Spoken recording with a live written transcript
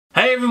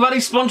everybody,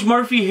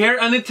 SpongeHammer here,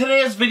 and in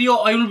today's video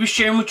I will be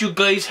sharing with you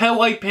guys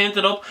how I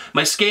painted up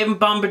my Skaven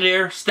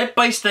Bombardier step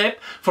by step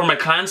for my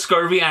Clan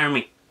Skurvy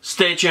army.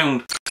 Stay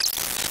tuned.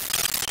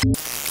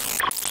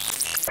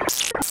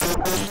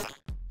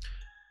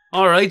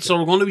 Alright, so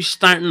we're going to be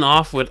starting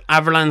off with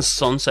Avalanche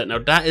Sunset. Now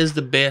that is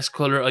the base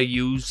colour I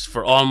use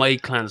for all my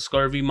Clan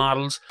Skurvy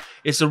models.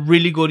 It's a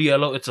really good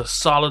yellow, it's a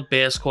solid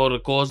base coat,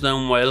 it goes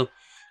down well,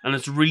 and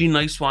it's a really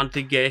nice one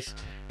to get.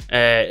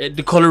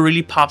 The colour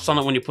really pops on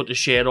it when you put the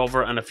shade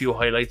over and a few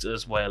highlights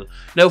as well.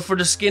 Now for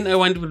the skin I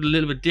went with a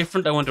little bit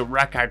different. I went with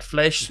rock hard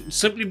flesh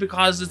simply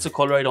because it's a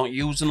colour I don't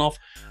use enough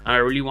and I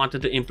really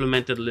wanted to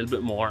implement it a little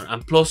bit more.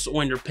 And plus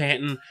when you're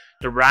painting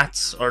the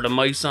rats or the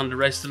mice on the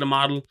rest of the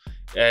model,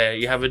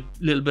 you have a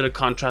little bit of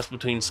contrast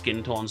between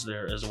skin tones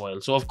there as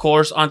well. So of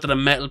course onto the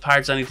metal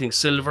parts, anything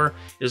silver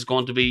is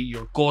going to be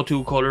your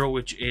go-to colour,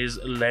 which is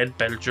Lead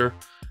Belcher.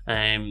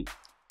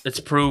 It's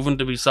proven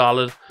to be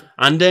solid.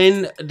 And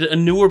then a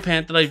newer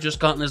paint that I've just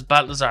gotten is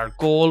Balthazar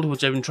Gold,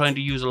 which I've been trying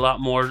to use a lot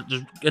more.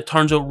 It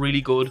turns out really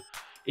good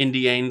in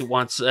the end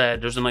once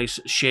there's a nice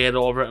shade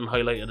over it and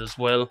highlighted as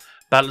well.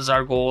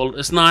 Balthazar Gold,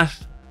 it's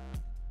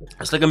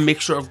like a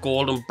mixture of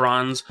gold and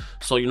bronze,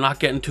 so you're not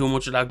getting too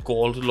much of that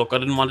gold look. I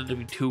didn't want it to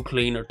be too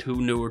clean or too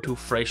new or too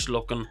fresh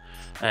looking,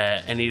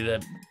 any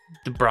of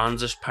the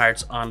bronzish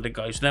parts on the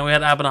guys. So then we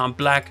had Abaddon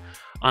Black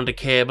on the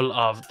cable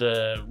of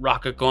the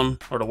rocket gun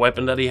or the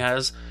weapon that he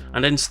has,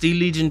 and then Steel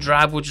Legion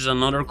Drab, which is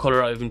another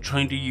color I've been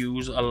trying to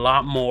use a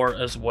lot more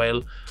as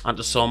well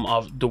onto some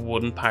of the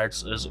wooden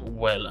parts as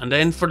well. And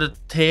then for the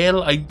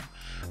tail,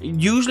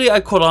 usually I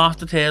cut off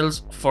the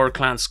tails for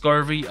Clan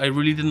Skurvy. I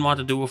really didn't want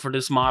to do it for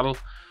this model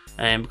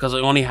because I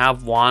only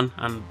have one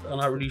and I'm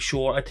not really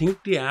sure. I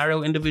think they are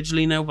out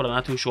individually now, but I'm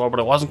not too sure. But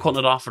I wasn't cutting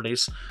it off for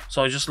this,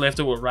 so I just left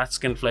it with rat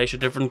skin flesh, a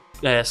different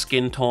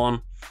skin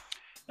tone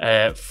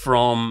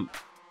from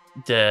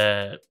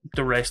the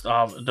rest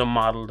of the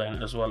model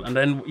then as well. And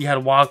then you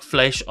had wild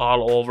flesh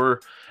all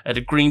over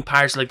the green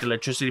parts, like the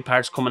electricity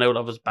parts coming out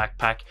of his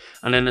backpack,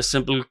 and then a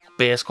simple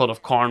base coat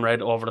of corn red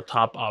over the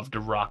top of the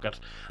rocket.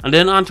 And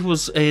then onto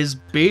his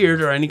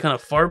beard or any kind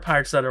of fur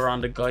parts that are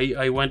on the guy,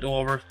 I went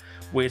over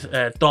with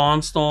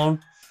Dawnstone.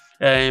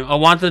 I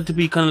wanted it to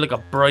be kind of like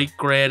a bright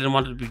grey, I didn't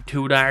want it to be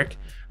too dark,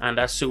 and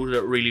that suited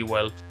it really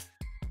well.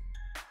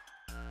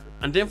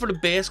 And then for the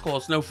base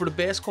coats, now for the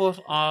base coat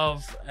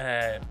of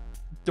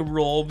the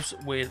robes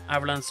with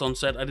Avalanche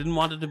Sunset, I didn't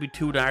want it to be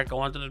too dark. I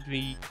wanted it to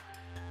be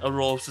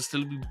robes to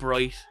still be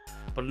bright,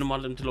 but I didn't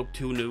want them to look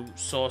too new.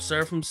 So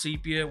Seraphim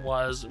Sepia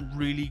was a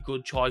really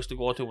good choice to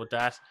go to with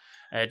that.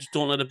 Just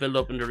don't let it build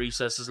up in the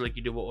recesses like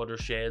you do with other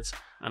shades,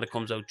 and it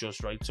comes out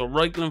just right. So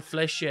Reikland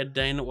Flesh shade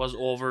then was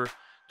over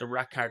the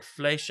Rackhard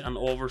Flesh and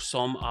over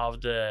some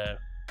of the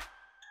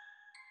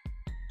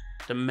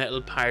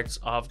metal parts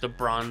of the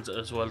bronze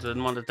as well, so I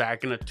didn't want to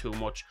darken it too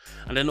much.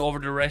 And then over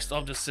the rest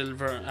of the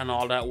silver and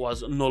all that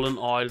was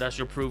Nuln Oil. That's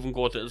your proven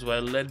go-to as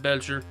well. Lead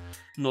Belcher,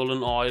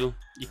 Nuln Oil,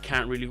 you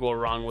can't really go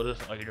wrong with it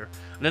either.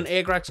 And then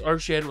Agrax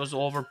Earthshade was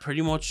over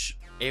pretty much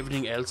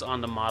everything else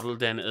on the model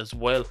then as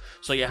well.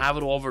 So you have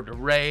it over the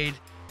raid,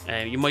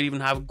 and you might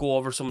even have it go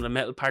over some of the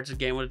metal parts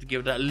again with it to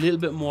give that a little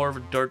bit more of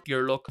a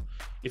dirtier look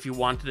if you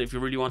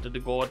really wanted to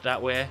go it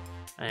that way.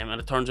 And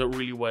it turns out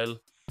really well.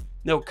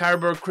 Now,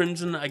 Carberg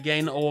Crimson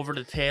again over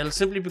the tail,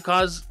 simply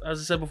because,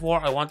 as I said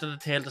before, I wanted the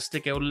tail to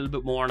stick out a little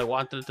bit more and I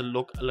wanted it to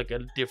look like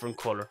a different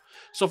colour.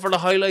 So for the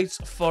highlights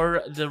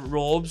for the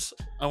robes,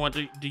 I want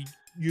the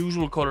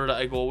usual colour that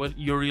I go with,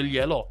 Uriel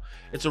Yellow.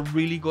 It's a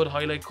really good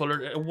highlight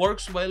colour. It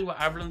works well with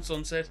Avalanche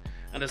Sunset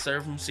and the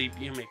Seraphim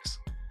Sepia mix,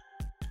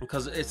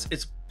 because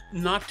it's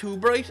not too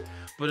bright,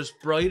 but it's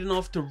bright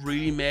enough to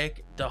really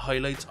make the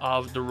highlights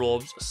of the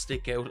robes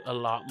stick out a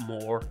lot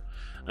more.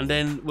 And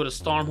then with a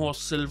Stormhost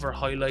Silver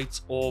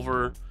highlights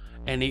over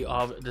any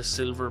of the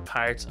silver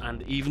parts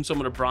and even some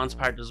of the bronze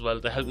part as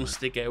well to help them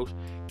stick out,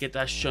 get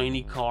that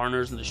shiny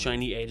corners and the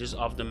shiny edges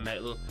of the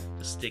metal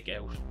to stick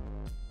out.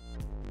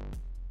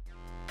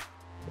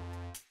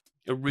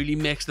 It really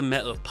makes the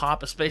metal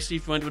pop, especially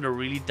if you went with a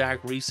really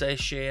dark recess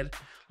shade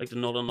like the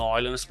Nuln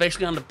Oil, and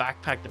especially on the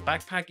backpack. The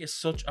backpack is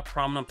such a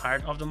prominent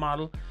part of the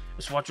model.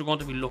 It's what you're going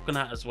to be looking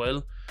at as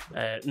well,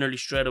 nearly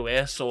straight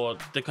away. So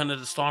the kind of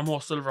the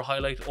Stormhost Silver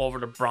highlight over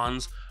the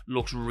bronze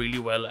looks really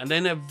well. And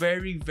then a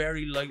very,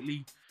 very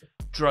lightly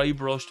dry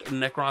brushed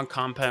Necron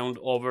compound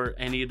over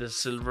any of the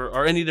silver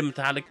or any of the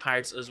metallic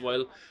parts as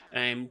well,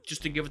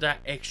 just to give it that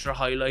extra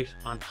highlight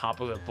on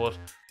top of it. But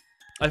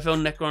I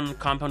found Necron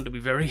compound to be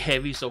very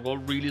heavy, so go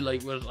really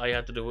light with it. I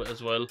had to do it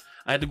as well.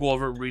 I had to go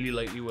over it really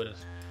lightly with it.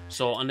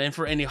 So, and then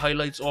for any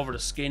highlights over the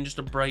skin, just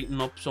to brighten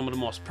up some of the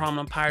most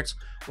prominent parts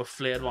with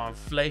Flayed One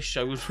Flesh,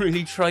 I was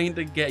really trying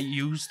to get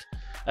used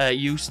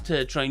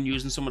to trying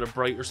using some of the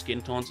brighter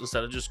skin tones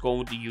instead of just going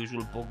with the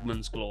usual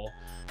Bugman's Glow.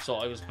 So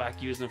I was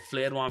back using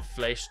Flayed One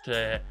Flesh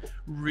to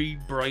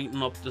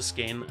re-brighten up the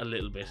skin a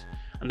little bit.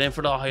 And then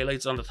for the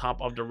highlights on the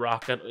top of the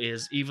rocket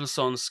is Evil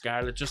Sun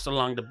Scarlet, just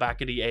along the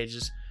back of the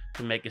edges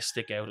to make it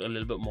stick out a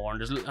little bit more.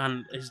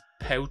 And his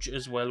pouch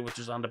as well, which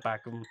is on the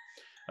back of him,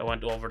 I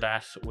went over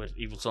that with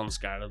Evil Sun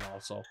Scarlet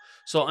also.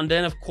 So, and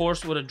then of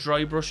course with a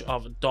dry brush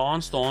of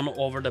Dawnstone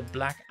over the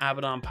black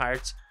Abaddon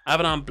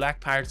black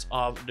parts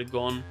of the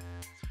gun,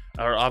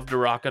 or of the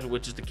rocket,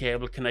 which is the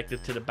cable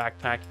connected to the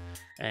backpack.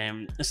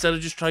 Instead of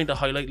just trying to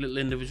highlight little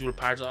individual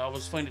parts, I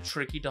always find it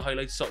tricky to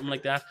highlight something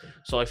like that.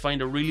 So I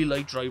find a really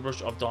light dry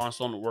brush of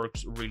Dawnstone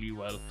works really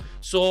well.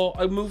 So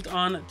I moved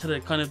on to the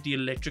kind of the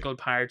electrical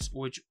parts,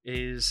 which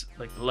is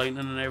like the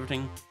lightning and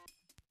everything.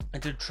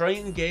 And to try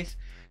and get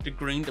the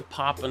green to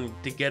pop and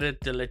to get it,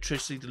 the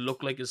electricity to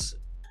look like it's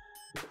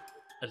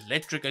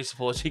electric, I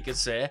suppose you could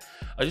say,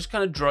 I just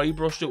kind of dry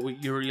brushed it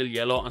with Uriel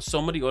Yellow and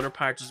some of the other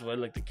parts as well,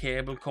 like the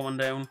cable coming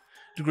down,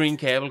 the green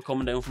cable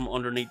coming down from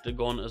underneath the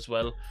gun as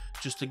well,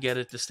 just to get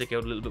it to stick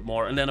out a little bit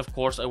more. And then of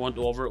course I went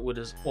over it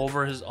with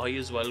over his eye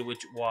as well,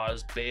 which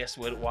was based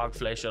with Wog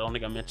Flesh. I don't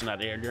think I mentioned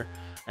that earlier,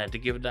 to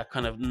give it that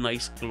kind of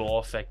nice glow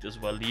effect as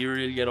well. The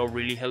Uriel Yellow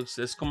really helps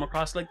this come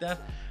across like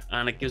that,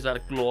 and it gives that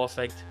a glow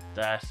effect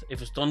that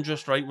if it's done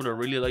just right with a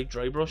really light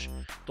dry brush,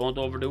 don't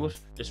overdo it,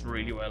 it's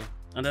really well.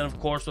 And then of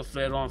course with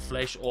Flared On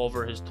Flesh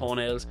over his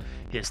toenails,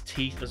 his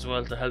teeth as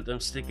well, to help them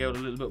stick out a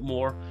little bit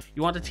more.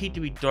 You want the teeth to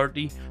be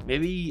dirty.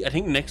 Maybe, I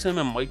think next time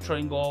I might try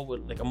and go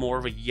with like a more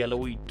of a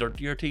yellowy,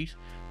 dirtier teeth,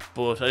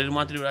 but I didn't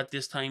want to do that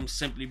this time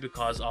simply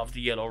because of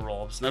the yellow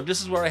robes. Now this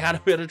is where I had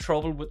a bit of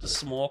trouble with the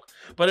smoke,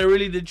 but I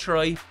really did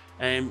try.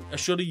 I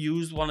should have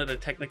used one of the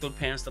technical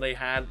paints that I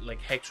had, like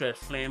Hex Red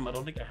Flame. I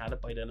don't think I had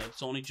it by then.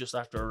 It's only just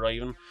after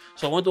arriving.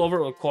 So I went over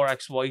it with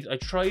Corax White. I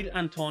tried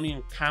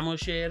Antonian Camo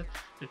Shade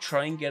to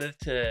try and get it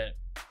to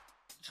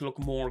look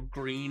more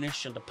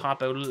greenish and to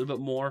pop out a little bit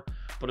more.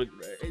 But it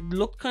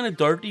looked kind of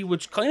dirty,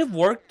 which kind of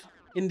worked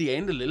in the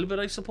end a little bit,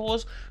 I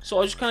suppose.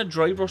 So I just kind of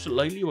dry brushed it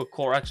lightly with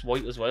Corax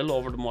White as well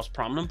over the most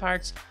prominent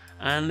parts.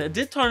 And it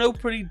did turn out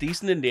pretty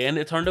decent in the end.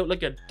 It turned out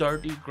like a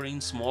dirty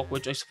green smoke,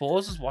 which I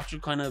suppose is what you're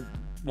kind of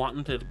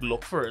wanting to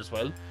look for as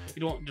well. I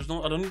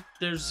don't think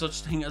there's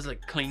such thing as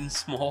like clean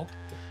smoke.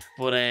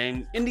 But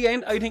in the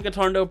end, I think it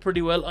turned out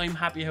pretty well. I'm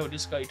happy how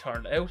this guy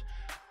turned out.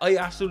 I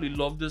absolutely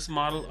love this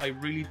model. I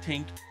really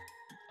think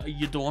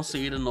you don't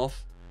see it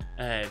enough.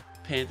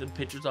 Painted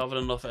pictures of it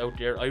enough out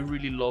there. I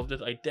really loved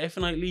it. I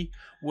definitely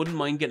wouldn't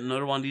mind getting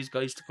another one of these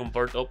guys to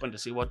convert up and to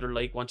see what they're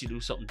like once you do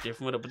something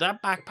different with it. But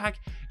that backpack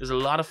is a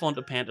lot of fun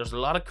to paint. There's a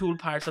lot of cool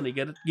parts, and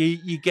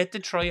you get to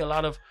try a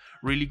lot of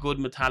really good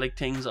metallic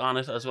things on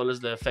it, as well as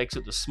the effects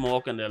of the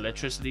smoke and the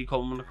electricity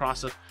coming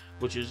across it,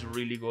 which is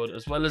really good.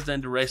 As well as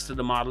then the rest of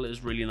the model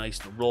is really nice.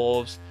 The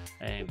robes,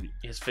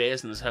 his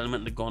face and his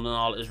helmet and the gun and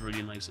all is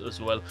really nice as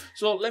well.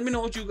 So let me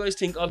know what you guys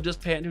think of this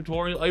painting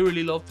tutorial. I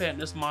really love painting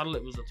this model.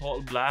 It was a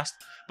total blast.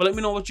 But let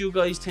me know what you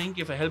guys think.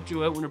 If I helped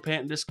you out when you're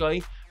painting this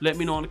guy, let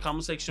me know in the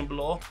comment section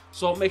below.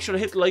 So make sure to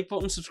hit the like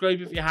button, subscribe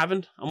if you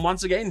haven't. And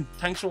once again,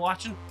 thanks for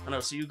watching, and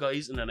I'll see you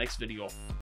guys in the next video.